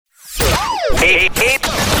Good morning.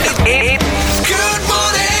 Hey.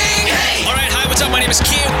 All right, hi, what's up? My name is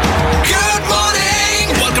Q. Good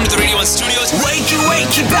morning. Welcome to the Radio 1 Studios.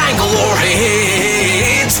 Wakey, Bangalore.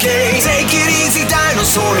 Hey, it's Kay. Take it easy,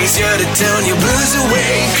 dinosaur. He's here to turn your blues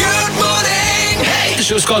away. Good morning. Hey. The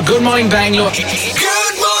show's called Good Morning Bangalore.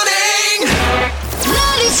 Good morning.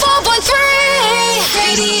 94.3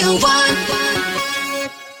 Radio 1.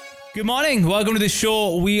 Good morning. Welcome to the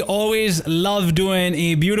show. We always love doing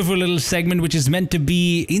a beautiful little segment which is meant to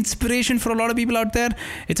be inspiration for a lot of people out there.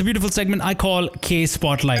 It's a beautiful segment I call K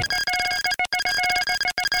Spotlight.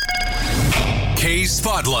 K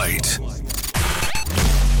Spotlight.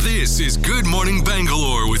 This is Good Morning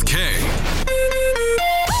Bangalore with K.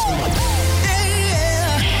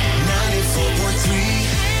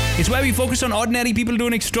 It's where we focus on ordinary people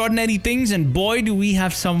doing extraordinary things, and boy, do we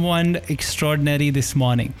have someone extraordinary this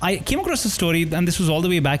morning. I came across a story, and this was all the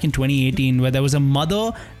way back in 2018, where there was a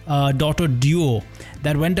mother-daughter duo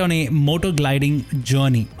that went on a motor gliding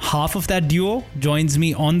journey. Half of that duo joins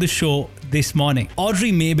me on the show this morning.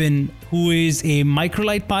 Audrey Mabin, who is a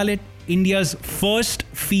microlight pilot, India's first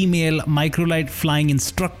female microlight flying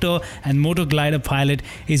instructor and motor glider pilot,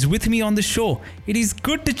 is with me on the show. It is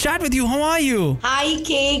good to chat with you. How are you? Hi,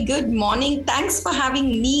 Kay. Good morning. Thanks for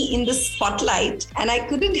having me in the spotlight. And I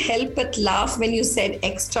couldn't help but laugh when you said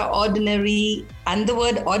extraordinary and the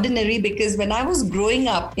word ordinary, because when I was growing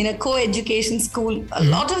up in a co-education school, a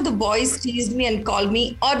lot of the boys teased me and called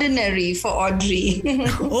me ordinary for Audrey.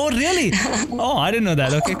 Oh, really? Oh, I didn't know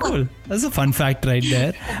that. Okay, cool. That's a fun fact right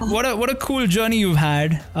there. What a cool journey you've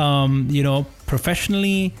had,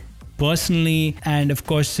 professionally, personally, and of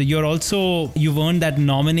course, you've earned that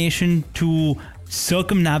nomination to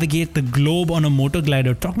circumnavigate the globe on a motor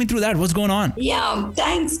glider. Talk me through that. What's going on? Yeah,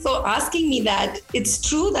 thanks for asking me that. It's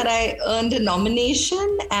true that I earned a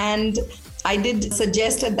nomination, and I did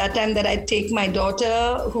suggest at that time that I take my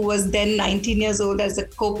daughter, who was then 19 years old, as a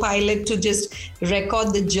co-pilot to just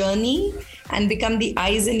record the journey and become the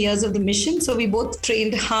eyes and ears of the mission. So we both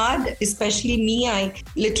trained hard, especially me. I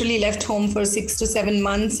literally left home for 6 to 7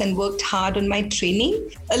 months and worked hard on my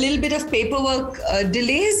training. A little bit of paperwork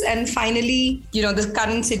delays, and finally, the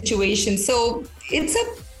current situation. So it's a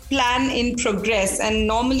plan in progress, and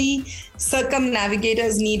normally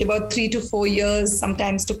circumnavigators need about 3 to 4 years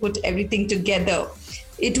sometimes to put everything together.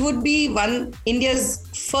 It would be India's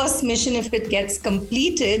first mission if it gets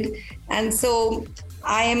completed. And so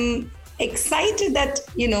I am excited that,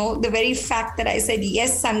 the very fact that I said,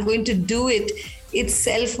 yes, I'm going to do it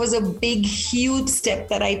itself was a big, huge step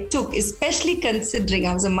that I took, especially considering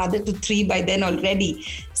I was a mother to 3 by then already.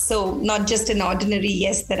 So not just an ordinary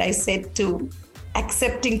yes that I said to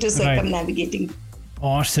accepting to circumnavigating. Right.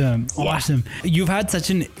 Awesome. You've had such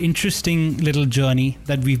an interesting little journey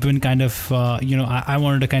that we've been kind of, I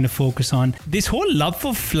wanted to kind of focus on. This whole love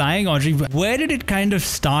for flying, Audrey, where did it kind of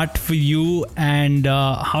start for you, and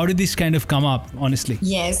how did this kind of come up, honestly?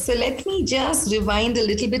 Yes, so let me just rewind a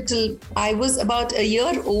little bit till I was about a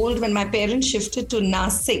year old when my parents shifted to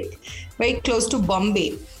Nasik, very close to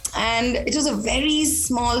Bombay. And it was a very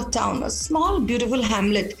small town, a small, beautiful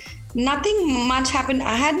hamlet. Nothing much happened.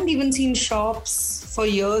 I hadn't even seen shops for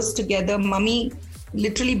years together. Mummy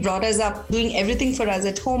literally brought us up, doing everything for us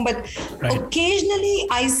at home. But Occasionally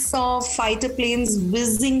I saw fighter planes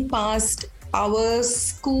whizzing past our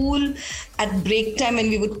school at break time, and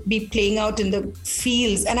we would be playing out in the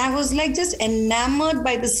fields. And I was like just enamored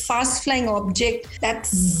by this fast flying object that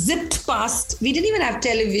zipped past. We didn't even have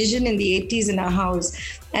television in the 80s in our house.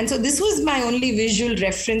 And so this was my only visual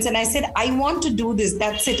reference. And I said, I want to do this.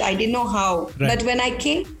 That's it. I didn't know how. Right. But when I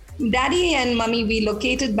came, Daddy and Mummy, we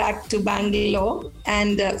located back to Bangalore,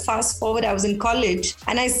 and fast forward, I was in college,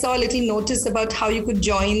 and I saw a little notice about how you could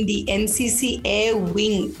join the NCC Air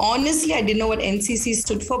Wing. Honestly, I didn't know what NCC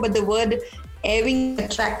stood for, but the word Air Wing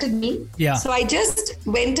attracted me. Yeah. So I just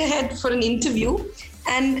went ahead for an interview,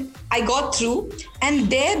 and I got through,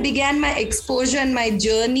 and there began my exposure and my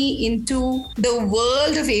journey into the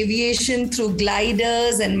world of aviation through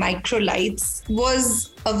gliders and microlights. Was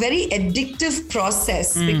a very addictive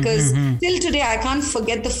process, because till today I can't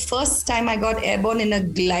forget the first time I got airborne in a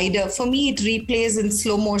glider. For me, it replays in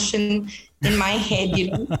slow motion in my head,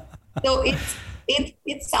 So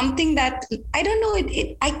it's something that I don't know.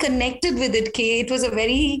 I connected with it, Kay. It was a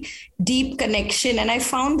very deep connection, and I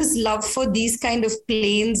found this love for these kind of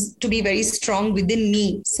planes to be very strong within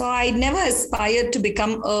me. So I never aspired to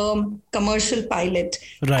become a commercial pilot.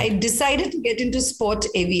 Right. I decided to get into sport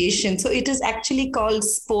aviation. So it is actually called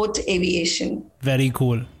sport aviation. Very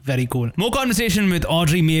cool. Very cool. More conversation with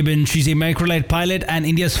Audrey Mabin. She's a microlight pilot and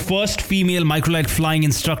India's first female microlight flying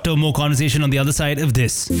instructor. More conversation on the other side of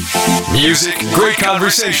this. Music, great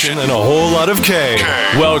conversation, and a whole lot of K.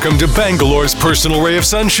 Welcome to Bangalore's personal ray of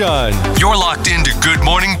sunshine. You're locked into Good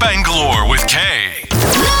Morning Bangalore with K.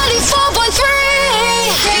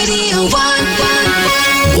 94.3 Radio 1.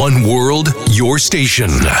 One world, your station.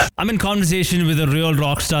 I'm in conversation with a real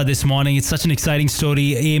rock star this morning. It's such an exciting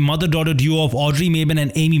story. A mother-daughter duo of Audrey Mabin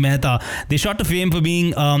and Amy Mehta. They shot to fame for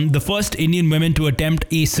being the first Indian women to attempt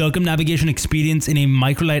a circumnavigation experience in a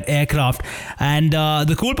microlight aircraft. And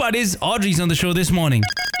the cool part is Audrey's on the show this morning.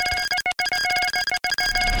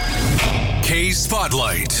 K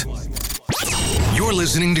Spotlight. You're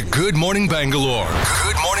listening to Good Morning Bangalore.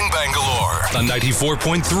 Good Morning Bangalore on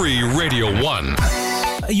 94.3 Radio 1.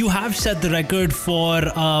 You have set the record for,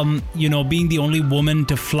 being the only woman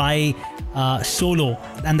to fly solo.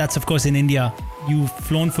 And that's, of course, in India. You've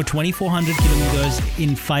flown for 2,400 kilometers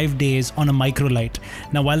in 5 days on a microlight.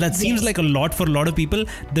 Now, while that seems like a lot for a lot of people,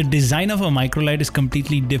 the design of a microlight is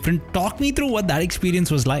completely different. Talk me through what that experience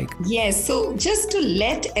was like. Yes, so just to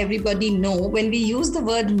let everybody know, when we use the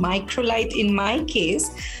word microlight, in my case,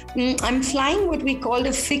 I'm flying what we call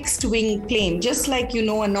a fixed wing plane, just like, a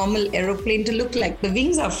normal aeroplane to look like. The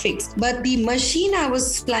wings are fixed, but the machine I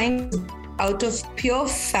was flying out of pure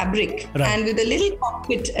fabric, and with a little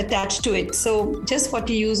cockpit attached to it. So just what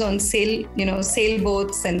you use on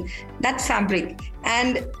sailboats and that fabric.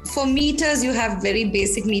 And for meters, you have very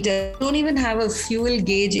basic meters. Don't even have a fuel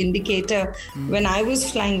gauge indicator. When I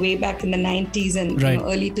was flying way back in the 90s and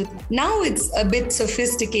early 2000s. Now it's a bit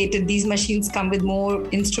sophisticated. These machines come with more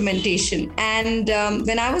instrumentation. And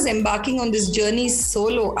when I was embarking on this journey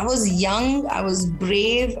solo, I was young, I was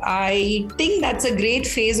brave. I think that's a great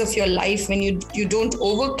phase of your life when you don't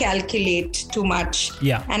over-calculate too much.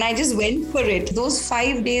 Yeah. And I just went for it. Those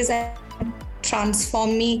 5 days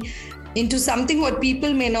transformed me into something what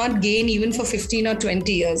people may not gain even for 15 or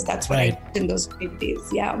 20 years. That's what I did in those 5 days.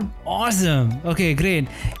 Yeah. Awesome. Okay, great.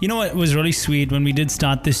 You know what was really sweet when we did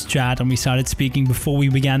start this chat and we started speaking before we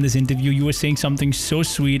began this interview, you were saying something so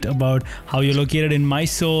sweet about how you're located in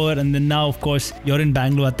Mysore, and then now, of course, you're in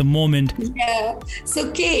Bangalore at the moment. Yeah.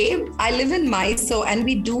 So, Kay, I live in Mysore and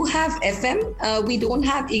we do have FM. We don't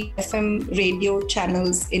have FM radio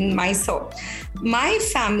channels in Mysore. My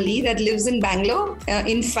family that lives in Bangalore,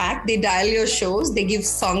 in fact, they dial your shows, they give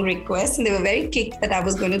song requests, and they were very kicked that I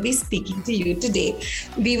was going to be speaking to you today.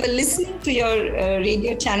 We were listening to your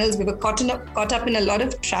radio channels. We were caught up in a lot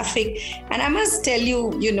of traffic. And I must tell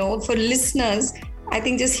you, for listeners, I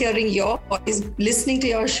think just hearing your voice, listening to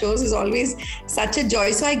your shows is always such a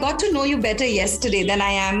joy. So I got to know you better yesterday than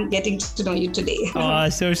I am getting to know you today. Oh,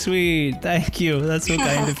 so sweet. Thank you. That's so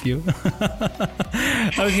kind of you.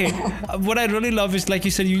 Okay. What I really love is, like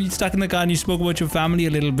you said, you stuck in the car and you spoke about your family a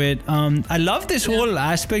little bit. I love this whole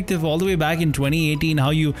aspect of all the way back in 2018,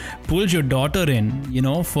 how you pulled your daughter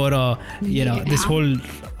in, for, this whole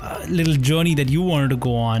little journey that you wanted to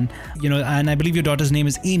go on, and I believe your daughter's name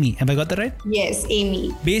is Amy. Have I got that right? Yes,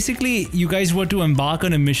 Amy. Basically, you guys were to embark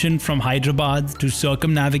on a mission from Hyderabad to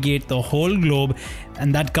circumnavigate the whole globe,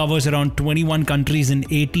 and that covers around 21 countries in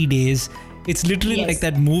 80 days. It's literally like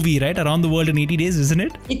that movie, right? Around the World in 80 Days, isn't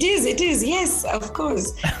it? It is. Yes, of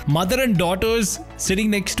course. Mother and daughters sitting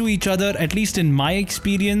next to each other, at least in my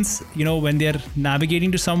experience, when they're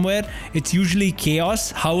navigating to somewhere, it's usually chaos.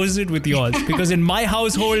 How is it with yours? Because in my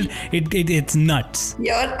household, it's nuts.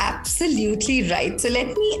 You're absolutely right. So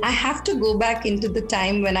I have to go back into the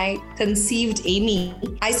time when I conceived Amy.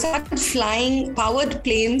 I started flying powered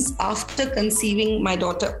planes after conceiving my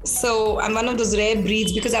daughter. So I'm one of those rare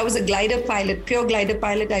breeds because I was a pure glider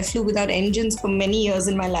pilot. I flew without engines for many years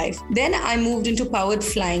in my life. Then I moved into powered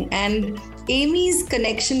flying, and Amy's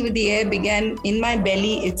connection with the air began in my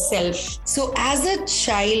belly itself. So as a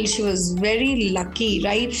child, she was very lucky.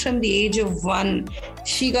 Right from the age of 1,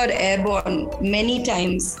 she got airborne many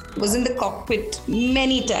times, was in the cockpit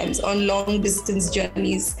many times on long distance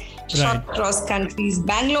journeys, shot across countries,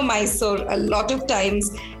 Bangalore, Mysore, a lot of times.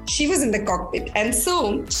 She was in the cockpit, and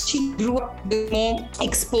so she grew up with more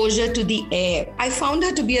exposure to the air. I found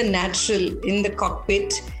her to be a natural in the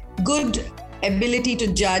cockpit, good ability to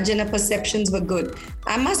judge, and her perceptions were good.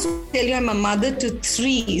 I must tell you, I'm a mother to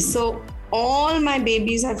 3, so all my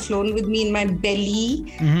babies have flown with me in my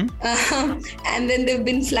belly, and then they've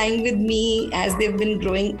been flying with me as they've been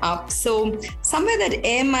growing up. So somewhere that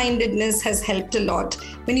air-mindedness has helped a lot.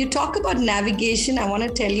 When you talk about navigation, I want to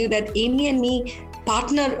tell you that Amy and me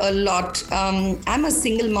partner a lot. I'm a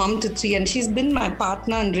single mom to 3, and she's been my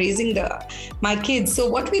partner in raising my kids. So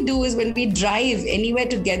what we do is when we drive anywhere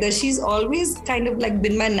together, she's always kind of like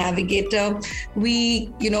been my navigator. We,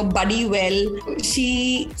 buddy well.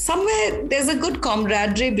 Somewhere there's a good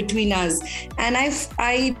camaraderie between us. And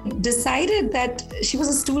I decided that she was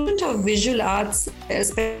a student of visual arts,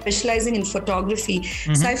 specializing in photography.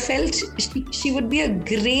 Mm-hmm. So I felt she would be a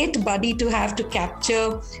great buddy to have to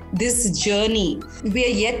capture this journey. We are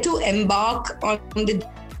yet to embark on the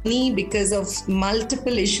journey because of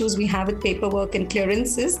multiple issues we have with paperwork and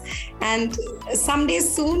clearances. And someday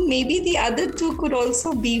soon, maybe the other 2 could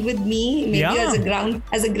also be with me, maybe as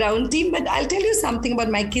a ground team. But I'll tell you something about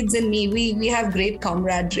my kids and me. We have great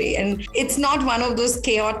camaraderie, and it's not one of those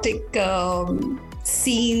chaotic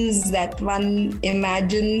scenes that one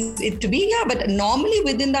imagines it to be. Yeah, but normally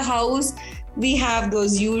within the house, we have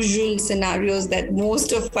those usual scenarios that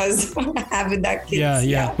most of us have with our kids.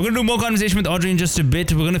 Yeah. We're going to do more conversation with Audrey in just a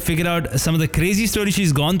bit. We're going to figure out some of the crazy stories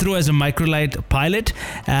she's gone through as a microlight pilot,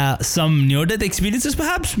 some near-death experiences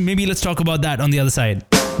perhaps. Maybe let's talk about that on the other side.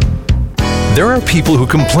 There are people who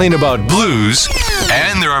complain about blues,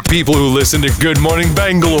 and there are people who listen to Good Morning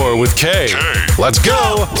Bangalore with Kay. Let's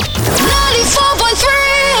go! 94.3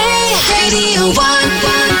 Radio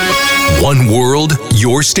 1. One world,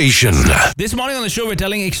 your station. This morning on the show, we're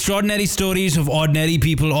telling extraordinary stories of ordinary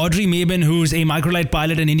people. Audrey Mabin, who's a microlight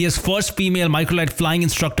pilot and India's first female microlight flying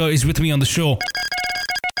instructor, is with me on the show.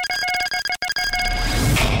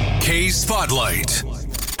 Kay Spotlight.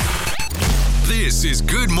 This is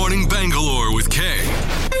Good Morning Bangalore with Kay.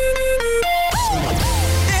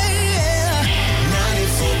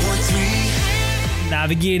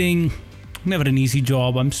 Navigating, never an easy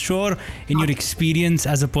job. I'm sure in your experience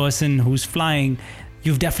as a person who's flying,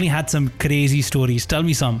 you've definitely had some crazy stories. Tell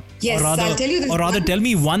me some. Yes, I'll tell you this. Or rather, tell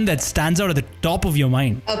me one that stands out at the top of your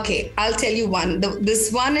mind. Okay, I'll tell you one.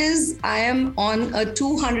 This one is, I am on a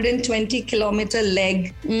 220 kilometer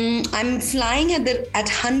leg. I'm flying at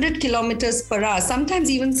 100 kilometers per hour, sometimes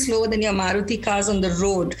even slower than your Maruti cars on the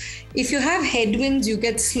road. If you have headwinds, you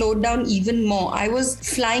get slowed down even more. I was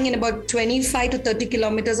flying in about 25 to 30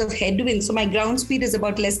 kilometers of headwind. So my ground speed is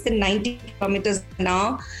about less than 90 kilometers an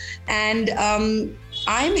hour. And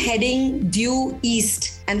I'm heading due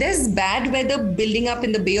east. And there's bad weather building up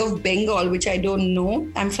in the Bay of Bengal, which I don't know.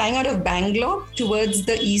 I'm flying out of Bangalore towards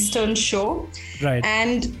the eastern shore. Right.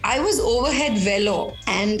 And I was overhead velo.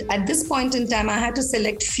 And at this point in time, I had to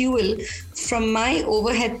select fuel from my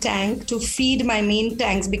overhead tank to feed my main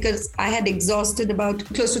tanks because I had exhausted about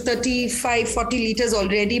close to 35, 40 liters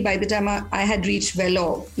already by the time I had reached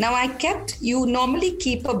Vellore. Now you normally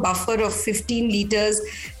keep a buffer of 15 liters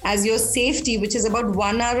as your safety, which is about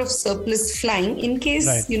 1 hour of surplus flying. In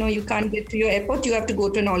case, you can't get to your airport, you have to go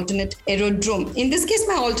to an alternate aerodrome. In this case,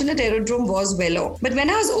 my alternate aerodrome was Vellore. But when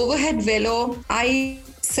I was overhead Vellore, I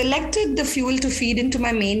selected the fuel to feed into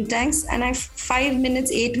my main tanks, and 5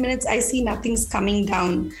 minutes, 8 minutes, I see nothing's coming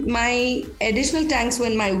down. My additional tanks were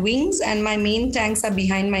in my wings and my main tanks are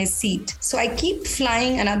behind my seat. So I keep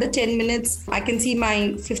flying another 10 minutes. I can see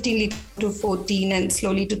my 15 liter to 14 and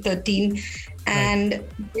slowly to 13, and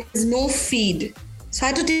there's no feed. So I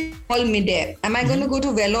had to take all midair. Am I going to go to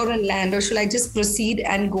Vellore and land, or should I just proceed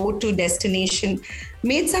and go to destination?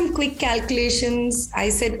 Made some quick calculations. I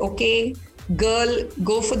said, okay, girl,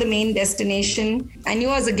 go for the main destination. I knew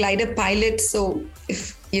I was a glider pilot, so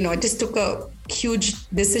I just took a huge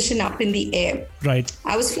decision up in the air. Right.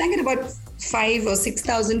 I was flying at about 5,000 or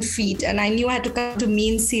 6,000 feet, and I knew I had to come to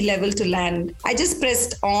mean sea level to land. I just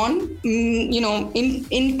pressed on,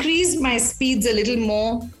 increased my speeds a little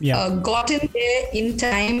more, got in there in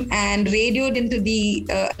time and radioed into the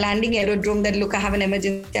landing aerodrome that, look, I have an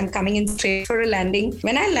emergency. I'm coming in straight for a landing.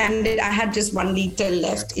 When I landed, I had just 1 liter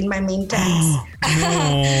left in my main tanks.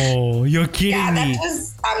 No, you're kidding me.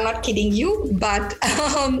 I'm not kidding you, but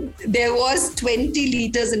there was 20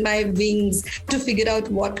 liters in my wings to figure out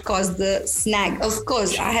what caused the snag. Of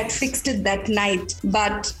course, I had fixed it that night,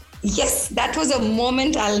 but yes, that was a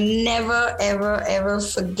moment I'll never, ever, ever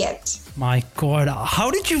forget. My God,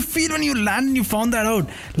 how did you feel when you landed and you found that out?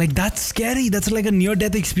 Like, that's scary. That's like a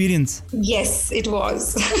near-death experience. Yes, it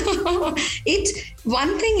was.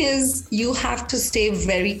 One thing is, you have to stay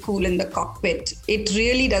very cool in the cockpit. It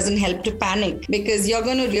really doesn't help to panic, because you're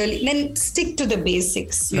going to then stick to the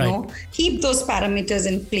basics, you know, keep those parameters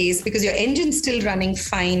in place, because your engine's still running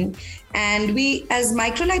fine. And we, as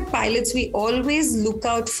microlight pilots, we always look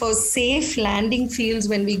out for safe landing fields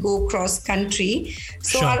when we go cross country.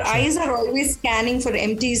 So our eyes are always scanning for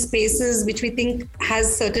empty spaces, which we think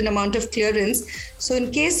has certain amount of clearance. So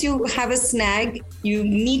in case you have a snag, you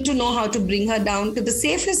need to know how to bring her down to the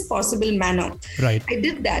safest possible manner. Right. I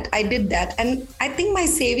did that. And I think my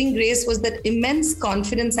saving grace was that immense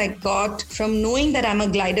confidence I got from knowing that I'm a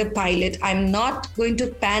glider pilot. I'm not going to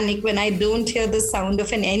panic when I don't hear the sound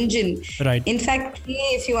of an engine. Right. In fact,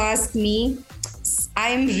 if you ask me,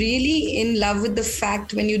 I'm really in love with the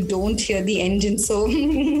fact when you don't hear the engine. So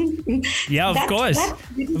yeah, of course.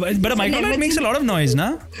 But a microlight makes a lot of noise,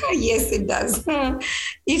 nah? Yes, it does.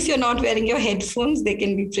 If you're not wearing your headphones, they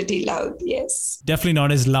can be pretty loud. Yes. Definitely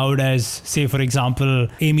not as loud as, say, for example,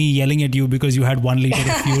 Amy yelling at you because you had 1 liter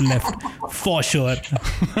of fuel left. For sure.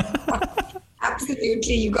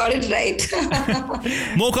 Absolutely, you got it right.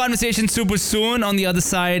 More conversation super soon. On the other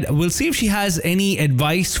side, we'll see if she has any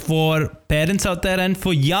advice for parents out there and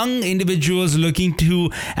for young individuals looking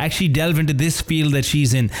to actually delve into this field that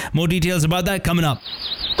she's in. More details about that coming up.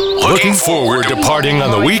 Looking forward to partying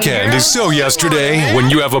on the weekend is so yesterday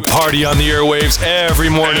when you have a party on the airwaves every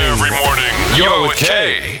morning. You're with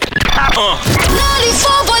Kay.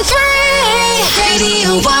 94.3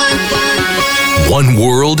 Radio 1. One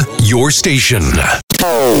world, your station.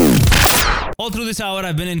 All through this hour,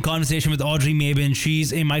 I've been in conversation with Audrey Mabin.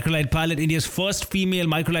 She's a microlight pilot, India's first female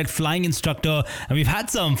microlight flying instructor, and we've had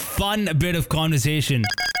some fun bit of conversation.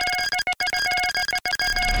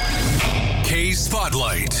 Kay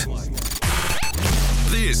Spotlight.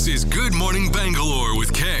 This is Good Morning Bangalore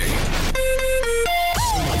with Kay.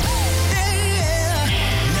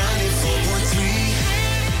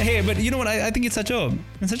 Hey, but you know what? I think it's such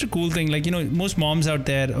a cool thing. Like, you know, most moms out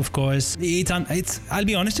there, of course, I'll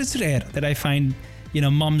be honest, it's rare that I find, you know,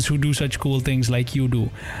 moms who do such cool things like you do.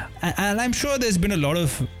 And I'm sure there's been a lot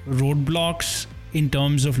of roadblocks in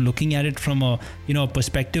terms of looking at it from a, you know,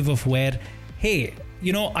 perspective of where, hey,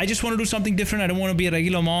 you know, I just want to do something different. I don't want to be a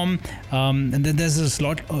regular mom. And then there's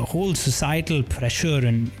a whole societal pressure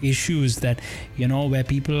and issues that, you know, where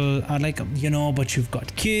people are like, you know, but you've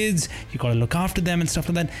got kids, you got to look after them and stuff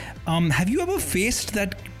like that. Have you ever faced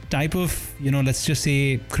that type of, you know, let's just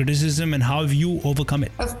say criticism, and how have you overcome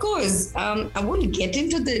it? Of course. I won't get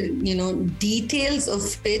into the, you know, details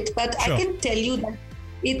of it, but sure. I can tell you that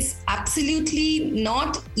it's absolutely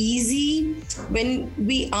not easy when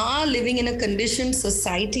we are living in a conditioned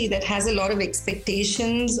society that has a lot of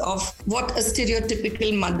expectations of what a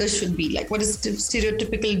stereotypical mother should be like, what a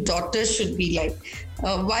stereotypical daughter should be like.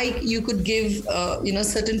 Why you could give, you know,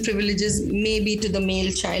 certain privileges maybe to the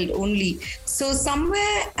male child only. So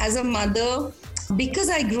somewhere as a mother, because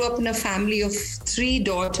I grew up in a family of 3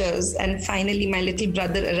 daughters and finally my little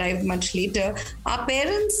brother arrived much later, our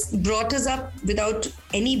parents brought us up without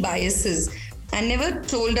any biases and never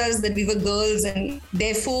told us that we were girls and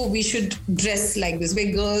therefore we should dress like this.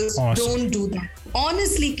 We're girls, Don't do that.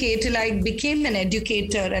 Honestly, Kay, till I became an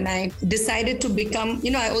educator and I decided to become,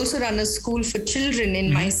 you know, I also run a school for children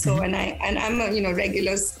in Mysore and I'm a, you know,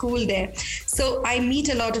 regular school there. So I meet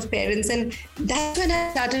a lot of parents, and that's when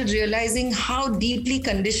I started realizing how deeply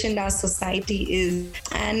conditioned our society is.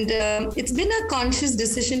 And it's been a conscious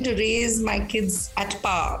decision to raise my kids at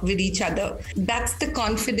par with each other. That's the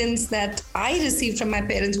confidence that I received from my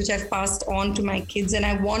parents, which I've passed on to my kids, and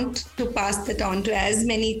I want to pass that on to as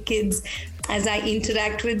many kids as I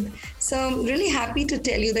interact with. So I'm really happy to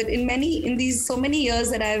tell you that in these so many years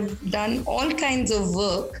that I've done all kinds of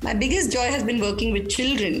work, my biggest joy has been working with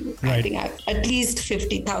children. Right. I think I've at least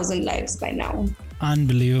 50,000 lives by now.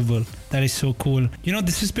 Unbelievable. That is so cool. You know,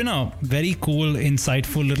 this has been a very cool,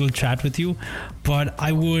 insightful little chat with you. But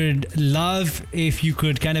I would love if you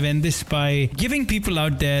could kind of end this by giving people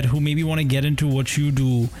out there who maybe want to get into what you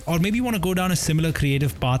do, or maybe want to go down a similar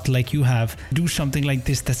creative path like you have, do something like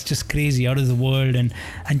this that's just crazy, out of the world, and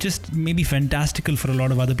just maybe fantastical for a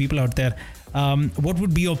lot of other people out there. What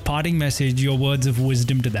would be your parting message, your words of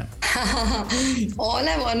wisdom to them? All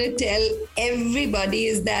I want to tell everybody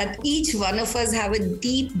is that each one of us have a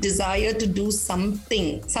deep desire to do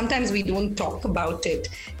something. Sometimes we don't talk about it.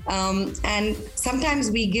 And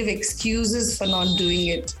sometimes we give excuses for not doing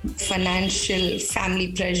it. Financial,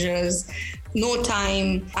 family pressures, no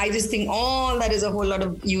time. I just think all that is a whole lot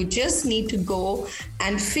of, you just need to go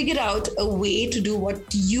and figure out a way to do what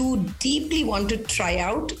you deeply want to try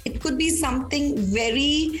out. It could be something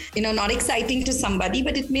very, not exciting to somebody,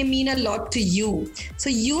 but it may mean a lot to you. So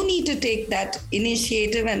you need to take that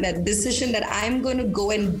initiative and that decision that I'm going to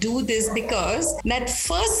go and do this, because that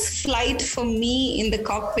first flight for me in the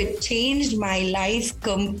cockpit changed my life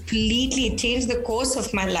completely. It changed the course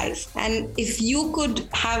of my life. And if you could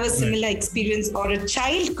have a similar experience, or a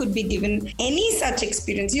child could be given any such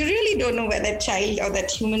experience, you really don't know where that child or that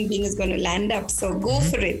human being is going to land up. So go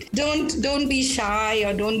for it. Don't be shy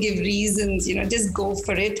or don't give reasons, just go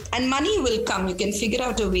for it. And money will come. You can figure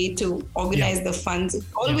out a way to organize the funds. It's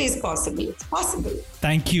always possible. It's possible.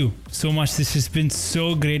 Thank you so much. This has been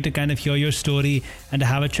so great to kind of hear your story and to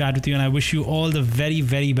have a chat with you. And I wish you all the very,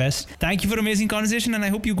 very best. Thank you for an amazing conversation. And I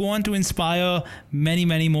hope you go on to inspire many,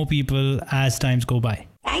 many more people as times go by.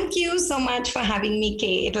 Thank you so much for having me,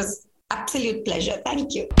 Kay. It was absolute pleasure.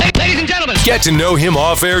 Thank you. Ladies and gentlemen, Get to know him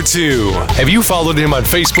off air too. Have you followed him on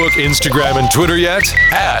Facebook, Instagram, and Twitter yet?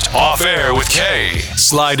 At Off Air with Kay.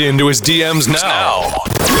 Slide into his DMs now.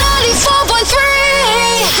 94.3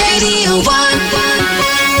 Radio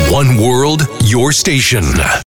 1. One World, your station.